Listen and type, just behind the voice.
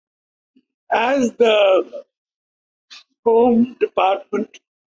As the Home Department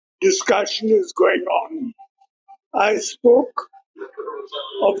discussion is going on, I spoke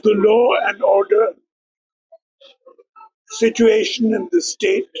of the law and order situation in the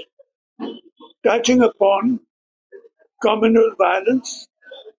state, touching upon communal violence,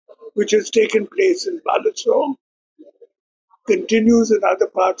 which has taken place in Balasore, continues in other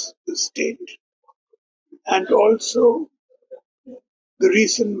parts of the state, and also the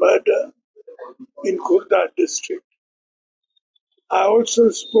recent murder in Khurda district. I also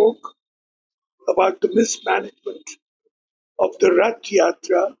spoke about the mismanagement of the Rath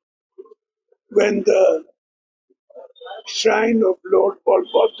Yatra when the shrine of Lord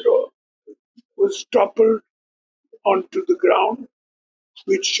Balbhadra was toppled onto the ground,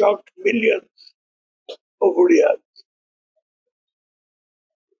 which shocked millions of Odias.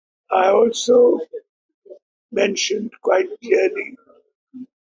 I also mentioned quite clearly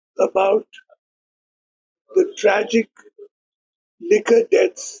about the tragic liquor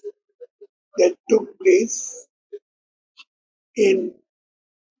deaths that took place in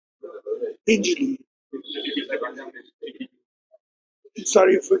Pinjli.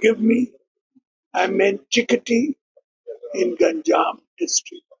 Sorry, forgive me. I meant Chikati in Ganjam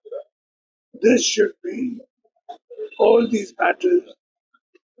district. This should be, all these matters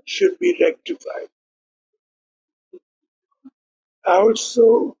should be rectified. I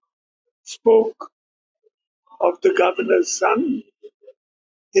also spoke of the governor's son,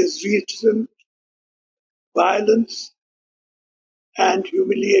 his recent violence and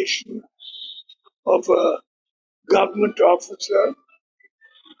humiliation of a government officer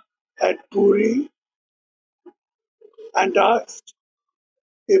at Puri, and asked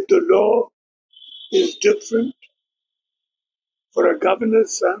if the law is different for a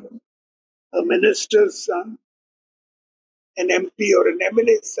governor's son, a minister's son, an MP or an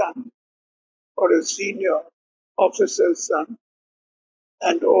MLA's son, or a senior officer's son,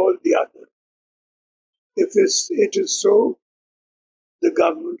 and all the others. If it is so, the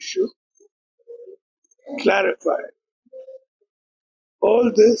government should clarify.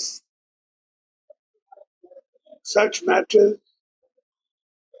 All this, such matters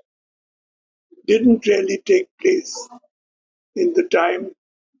didn't really take place in the time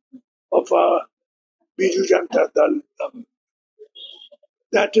of our Biju Janata Dal government.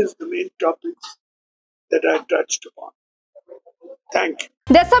 That is the main topics that I touched upon. Thank you.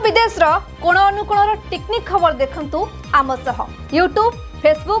 देश विदेश कोण अनुकोण technique खबर देखंतु आम सह YouTube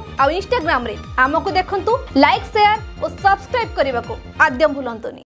Facebook और Instagram रे आमको देखंतु लाइक शेयर और सब्सक्राइब करने को आद्यम भूलंतुनी।